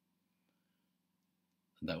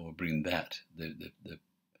 and that will bring the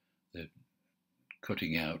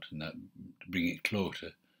cutting out and that bring it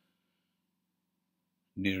closer,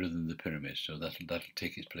 nearer than the pyramid. So that'll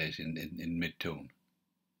take its place in mid-tone.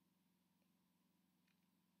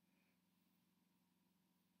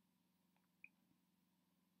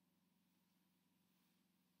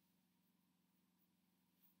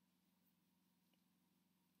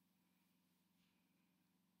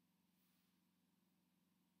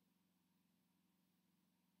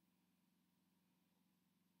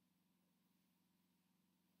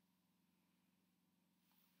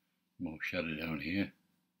 More shadow down here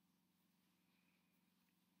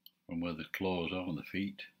from where the claws are on the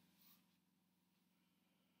feet.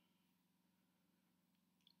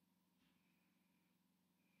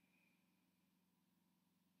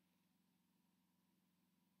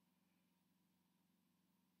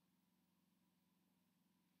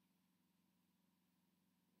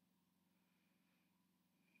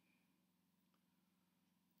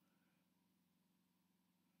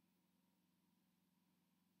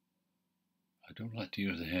 I don't like to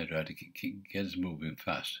use the hairdryer to get us moving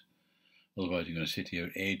fast, otherwise you're going to sit here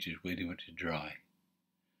ages waiting for it to dry.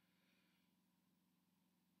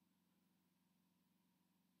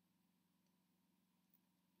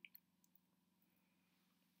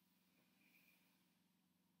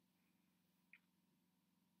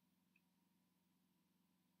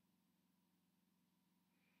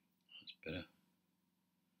 That's better.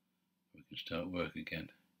 We can start work again.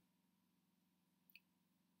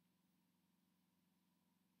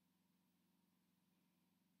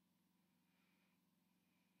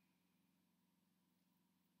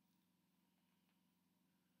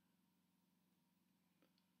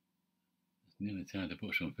 Nearly time to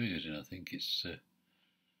put some figures in. I think it's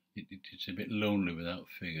a bit lonely without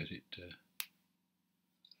figures.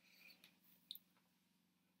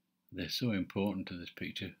 They're so important to this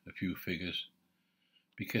picture, a few figures,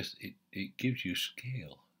 because it gives you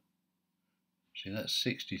scale. See, that's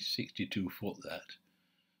 62 foot, that.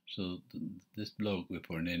 So this bloke we're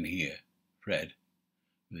putting in here, Fred,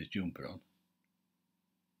 with his jumper on,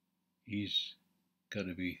 he's got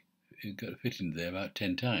to fit into there about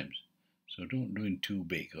 10 times. So don't do him too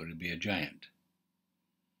big or he'll be a giant.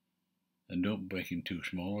 And don't make him too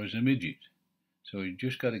small or he's a midget. So you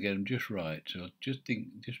just got to get him just right. So just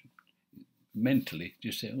mentally,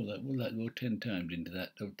 just say, oh, will that go 10 times into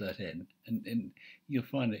that end? And you'll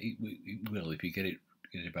find that it will if you get it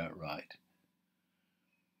about right.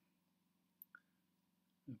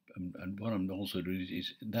 And what I'm also doing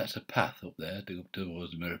is that's a path up there to go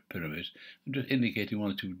towards the pyramids. I'm just indicating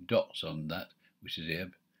one or two dots on that, which is here,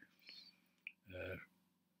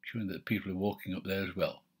 showing that people are walking up there as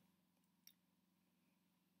well.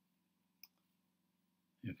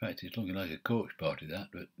 In fact, it's looking like a coach party, that,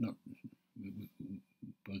 but not.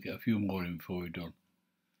 We'll get a few more in before we're done.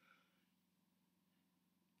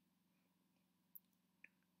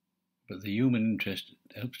 But the human interest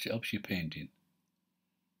helps your painting.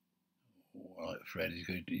 Oh, like Fred, he's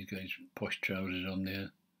got his posh trousers on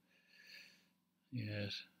there.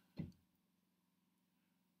 Yes.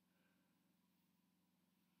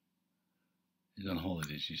 He's on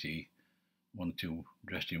holidays, you see. One or two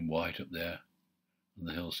dressed in white up there on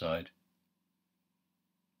the hillside.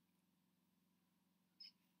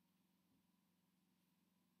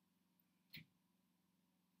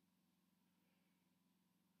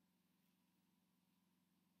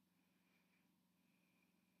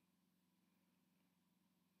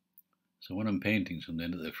 So when I'm painting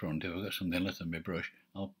something at the front, if I've got something left on my brush,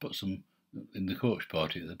 I'll put some in the coach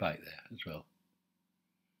party at the back there as well.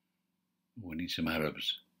 We need some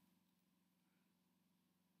Arabs.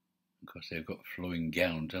 Of course, they've got flowing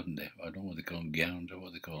gowns, haven't they? I don't know what they call them, gowns or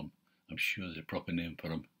what they call them. I'm sure there's a proper name for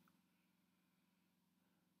them.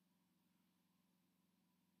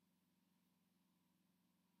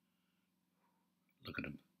 Look at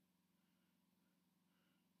them.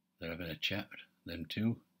 They're having a chat, them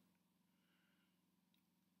two.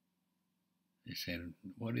 They're saying,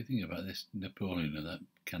 what do you think about this Napoleon and that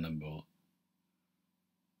cannonball?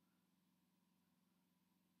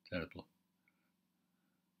 Terrible.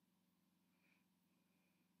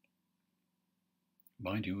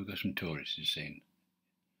 Mind you, we've got some tourists, he's saying.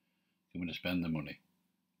 Coming to spend the money.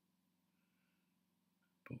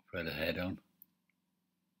 Put Fred a head on.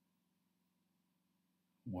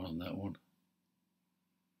 One on that one.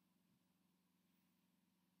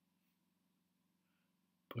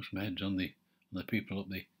 put some heads on the people up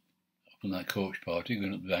on that coach party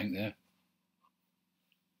going up the bank there.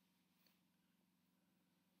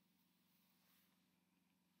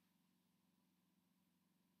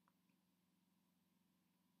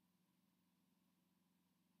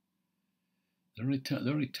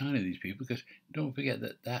 They're only tiny, these people, because don't forget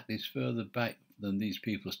that is further back than these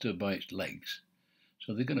people stood by its legs,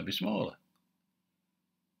 so they're going to be smaller.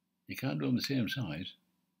 You can't do them the same size.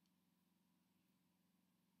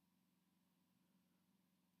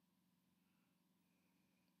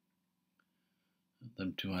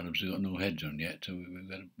 Them two Arabs have got no heads on yet, so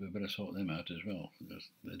we better sort them out as well, because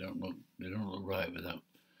they don't look right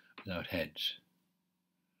without heads.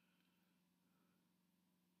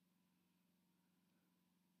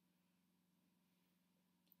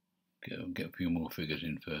 Get a few more figures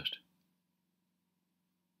in first.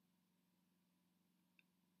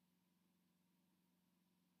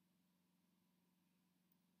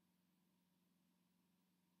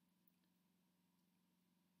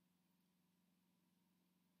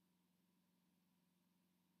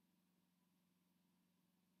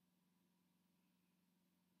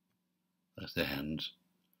 That's the hands.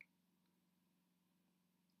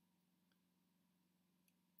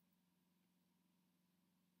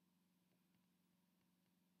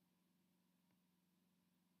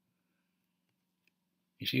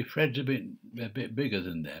 You see, Fred's a bit bigger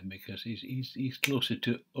than them because he's closer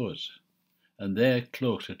to us, and they're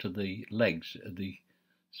closer to the legs of the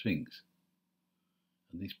Sphinx.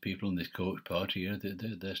 And these people in this coach party here,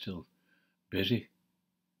 they're still busy.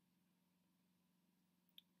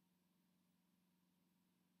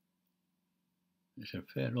 It's a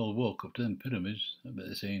fair old walk up to them pyramids, I bet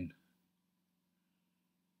they're saying,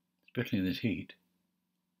 especially in this heat.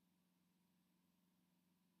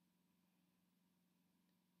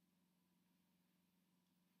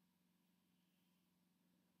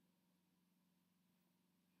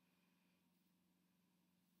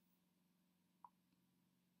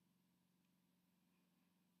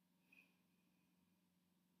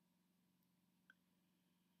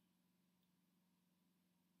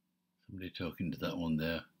 Somebody talking to that one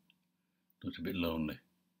there. Looks a bit lonely.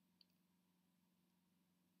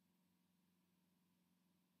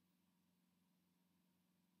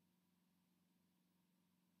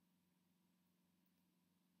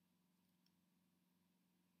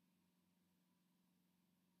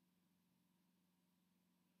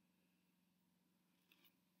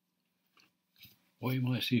 What you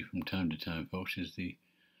might see from time to time, folks, is the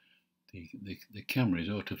camera is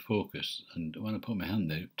autofocus, and when I put my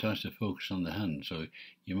hand there, it tries to focus on the hand, so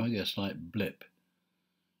you might get a slight blip.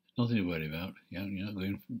 It's nothing to worry about. You're not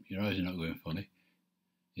going. Your eyes are not going funny.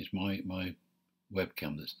 It's my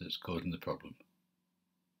webcam that's causing the problem.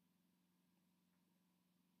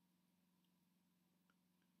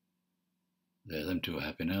 There, them two are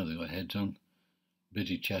happy now. They've got heads on,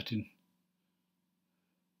 busy chatting.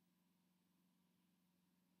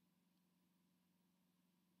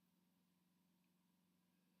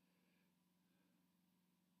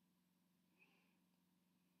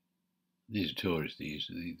 These are tourists. These.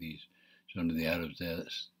 It's only the Arabs there.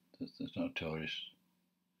 That's not tourists.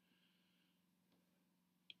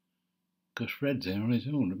 Because Fred's there on his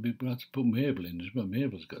own. We'll have to put Mabel in as well.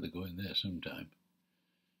 Mabel's got to go in there sometime.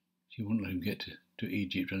 She wouldn't let him get to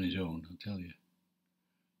Egypt on his own, I'll tell you.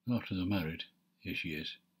 After they're married, here she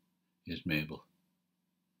is. Here's Mabel.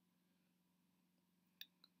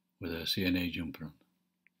 With her CNA jumper on.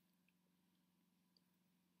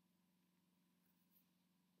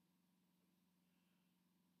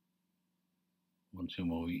 Once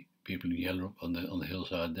more people in yellow up on the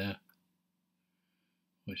hillside there.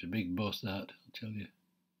 Oh, it's a big bus that, I'll tell you.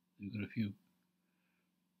 We've got a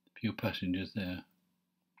few passengers there.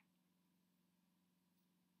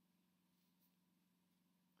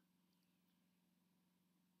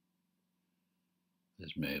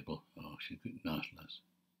 There's Mabel. Oh, she's a nice lass.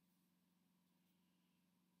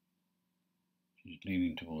 She's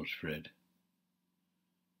leaning towards Fred.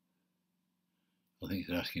 I think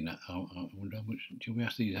he's asking that. I wonder how much. Shall we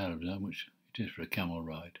ask these Arabs how much it is for a camel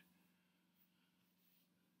ride?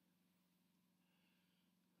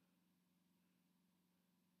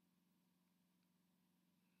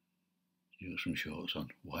 She's got some shorts on,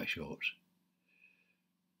 white shorts.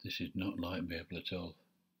 This is not like Mabel at all.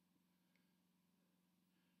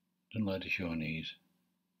 Doesn't like to show her knees.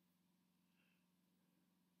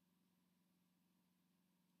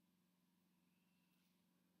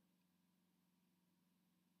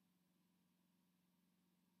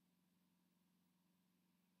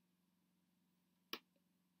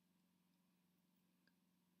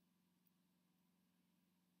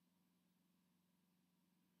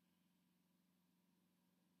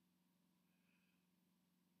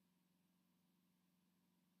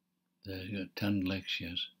 There's got tanned legs she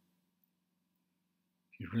has.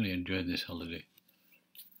 She's really enjoyed this holiday.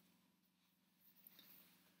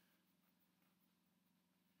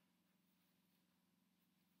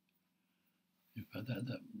 In fact,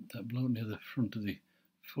 that bloke near the front of the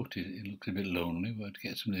foot, it looks a bit lonely, but I'd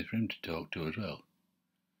get somebody for him to talk to as well.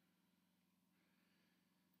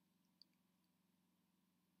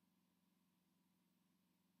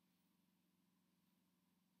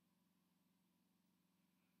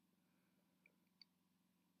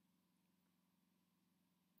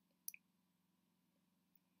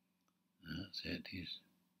 That's it, he's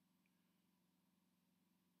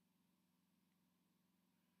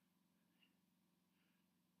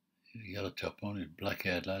a yellow top on, he's a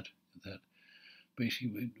black-haired lad. That. But you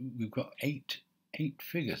see, we've got eight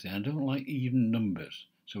figures there. I don't like even numbers,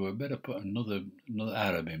 so we better put another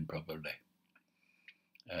Arab in probably.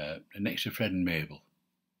 Next to Fred and Mabel.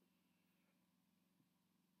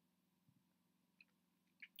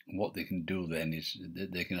 What they can do then is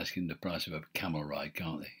they can ask him the price of a camel ride,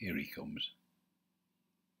 can't they? Here he comes.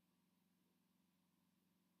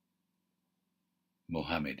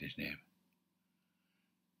 Mohammed, his name.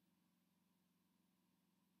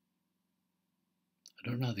 I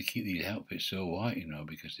don't know how they keep these outfits so white, you know,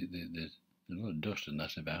 because there's a lot of dust and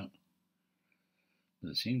that's about. But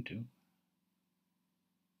they seem to.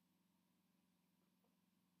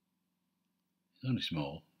 It's only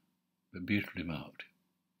small, but beautifully marked.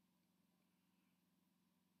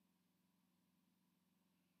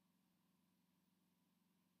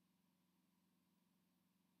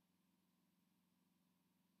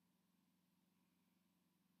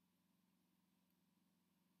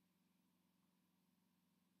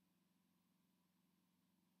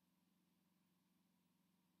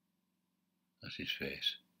 That's his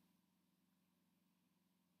face.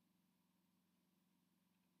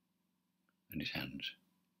 And his hands.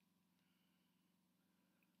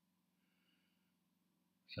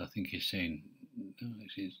 So I think he's saying, no,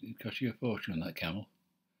 it costs you a fortune on that camel.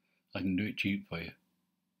 I can do it cheap for you.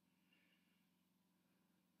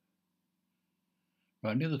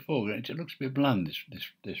 Right, near the foreground, it looks a bit bland,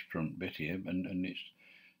 this front bit here, and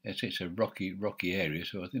it's a rocky area,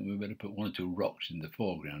 so I think we better put one or two rocks in the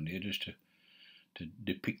foreground here just to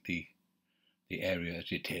depict the area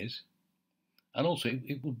as it is. And also,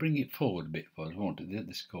 it will bring it forward a bit for us, won't it,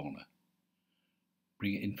 this corner?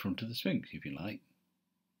 Bring it in front of the Sphinx, if you like.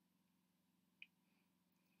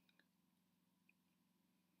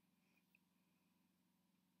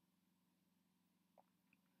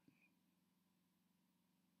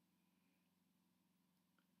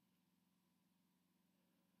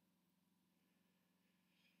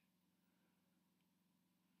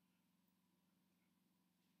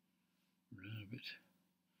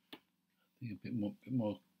 I think a bit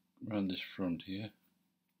more around this front here.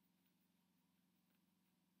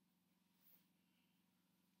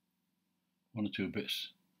 One or two bits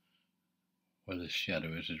where the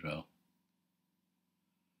shadow is as well.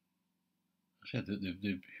 I said that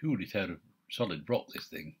they've hewed it out of solid rock, this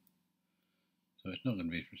thing, so it's not going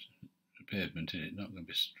to be pavement, is it? Not going to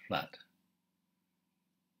be flat.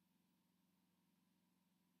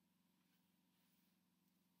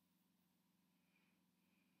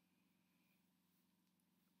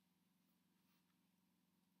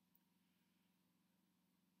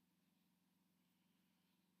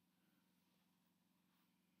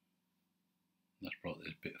 Let's brought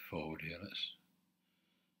this bit forward here. Let's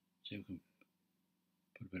see if we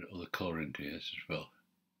can put a bit of other colour into this as well.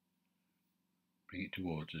 Bring it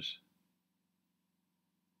towards us.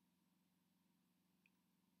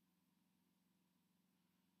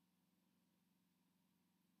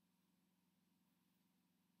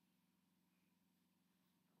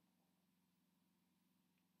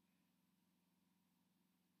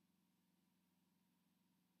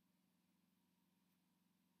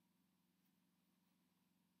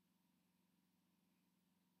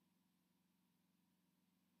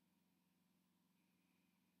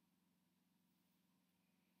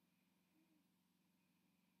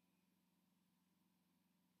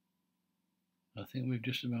 I think we've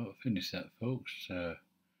just about finished that, folks. A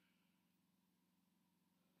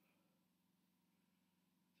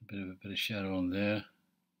bit of shadow on there.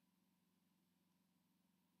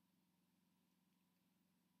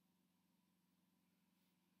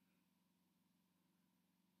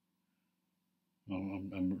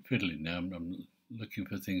 I'm fiddling now. I'm looking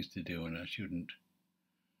for things to do, and I shouldn't.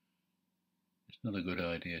 It's not a good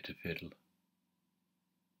idea to fiddle.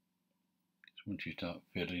 Because once you start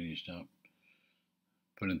fiddling, you start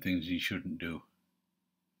putting things you shouldn't do.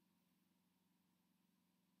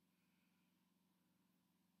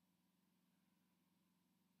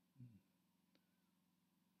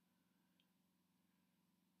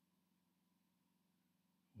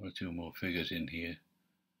 or two more figures in here.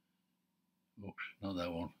 Oops, not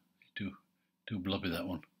that one. It's too blobby, that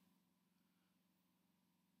one.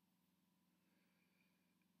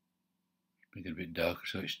 Make it a bit darker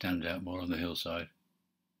so it stands out more on the hillside.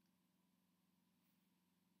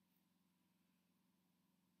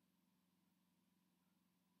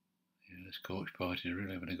 Yeah, this coach party is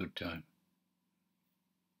really having a good time.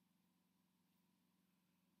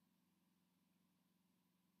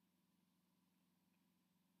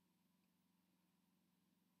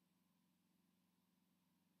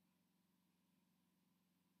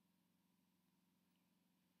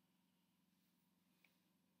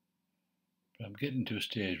 But I'm getting to a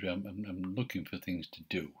stage where I'm looking for things to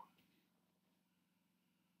do.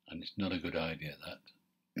 And it's not a good idea, that.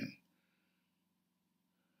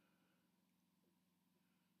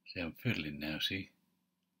 See, I'm fiddling now, see?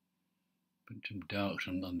 Put some darks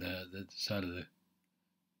on the side of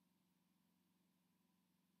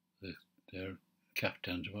their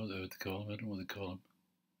caftans, what they call them, I don't know what they call them.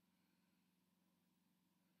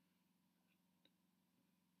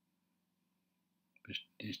 But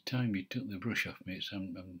it's time you took the brush off me.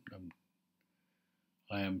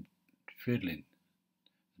 I am fiddling,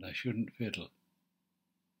 and I shouldn't fiddle.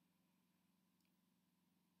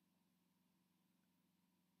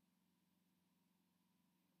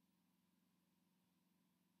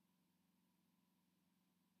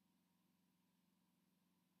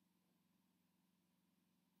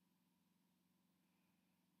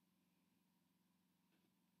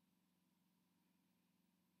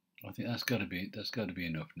 I think that's got to be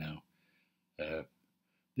enough now.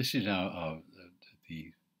 This is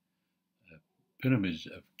the pyramids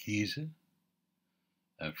of Giza,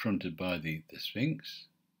 fronted by the Sphinx.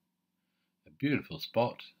 A beautiful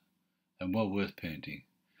spot and well worth painting.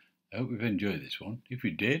 I hope you've enjoyed this one. If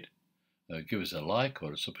you did, give us a like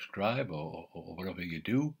or a subscribe or whatever you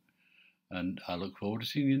do, and I look forward to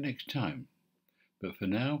seeing you next time. But for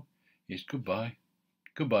now, it's goodbye.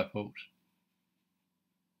 Goodbye, folks.